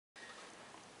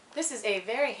This is a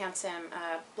very handsome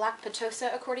black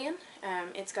Petosa accordion.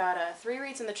 It's got 3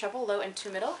 reeds in the treble, low and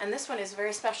 2 middle, and this one is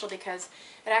very special because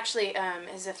it actually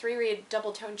is a 3-reed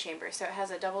double tone chamber. So it has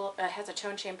a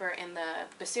tone chamber in the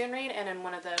bassoon reed and in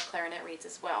one of the clarinet reeds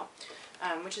as well,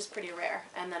 which is pretty rare.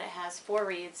 And then it has 4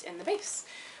 reeds in the bass.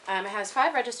 It has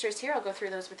 5 registers here. I'll go through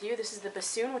those with you. This is the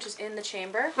bassoon, which is in the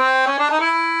chamber.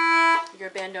 Your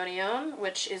bandoneon,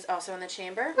 which is also in the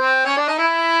chamber.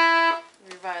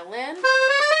 Your violin.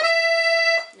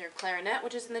 Your clarinet,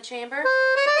 which is in the chamber.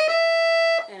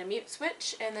 And a mute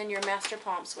switch. And then your master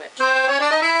palm switch.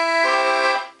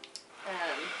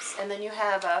 And then you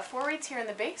have 4 reeds here in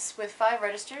the bass with 5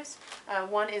 registers.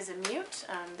 One is a mute.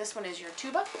 This one is your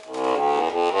tuba.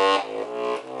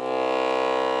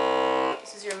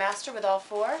 This is your master with all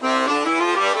 4.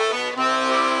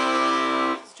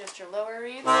 This is just your lower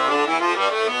reeds.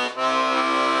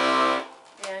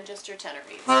 And just your tenor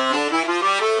reeds.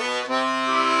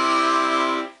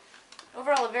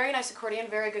 Overall, a very nice accordion,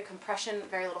 very good compression,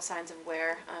 very little signs of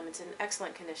wear. It's in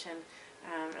excellent condition.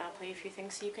 And I'll play you a few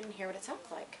things so you can hear what it sounds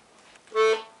like.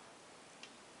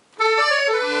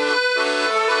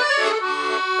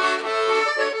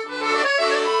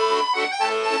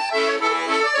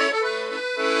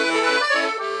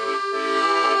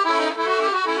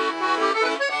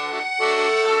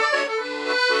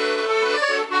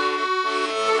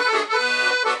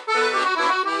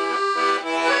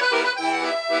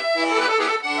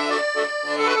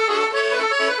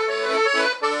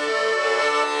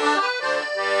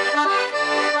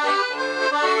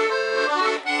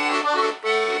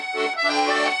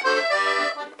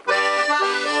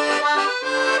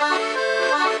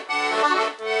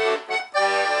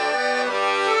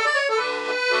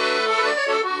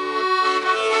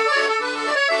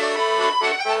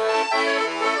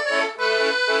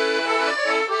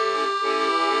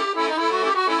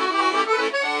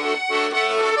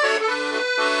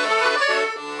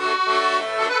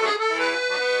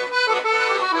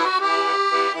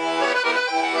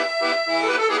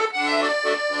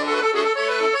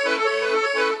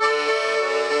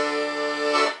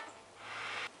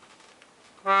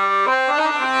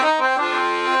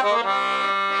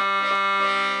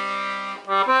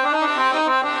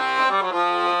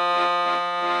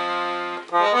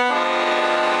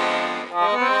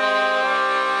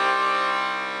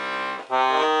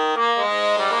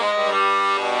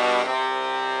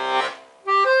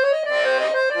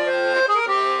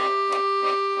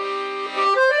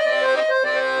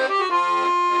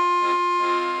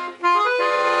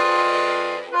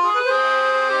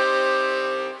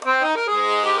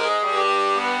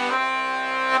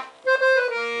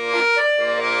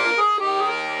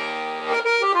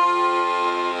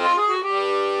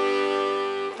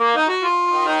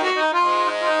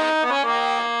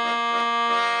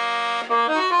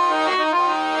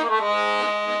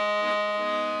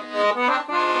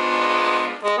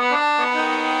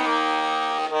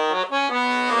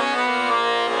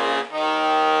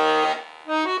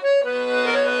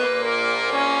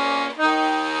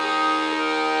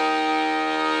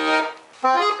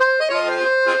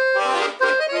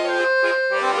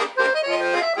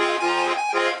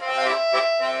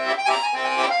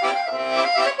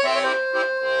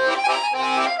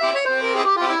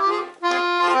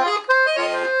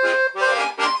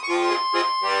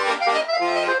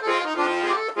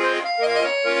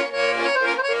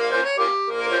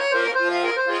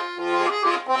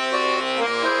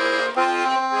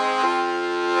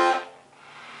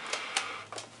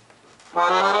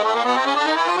 Thank you.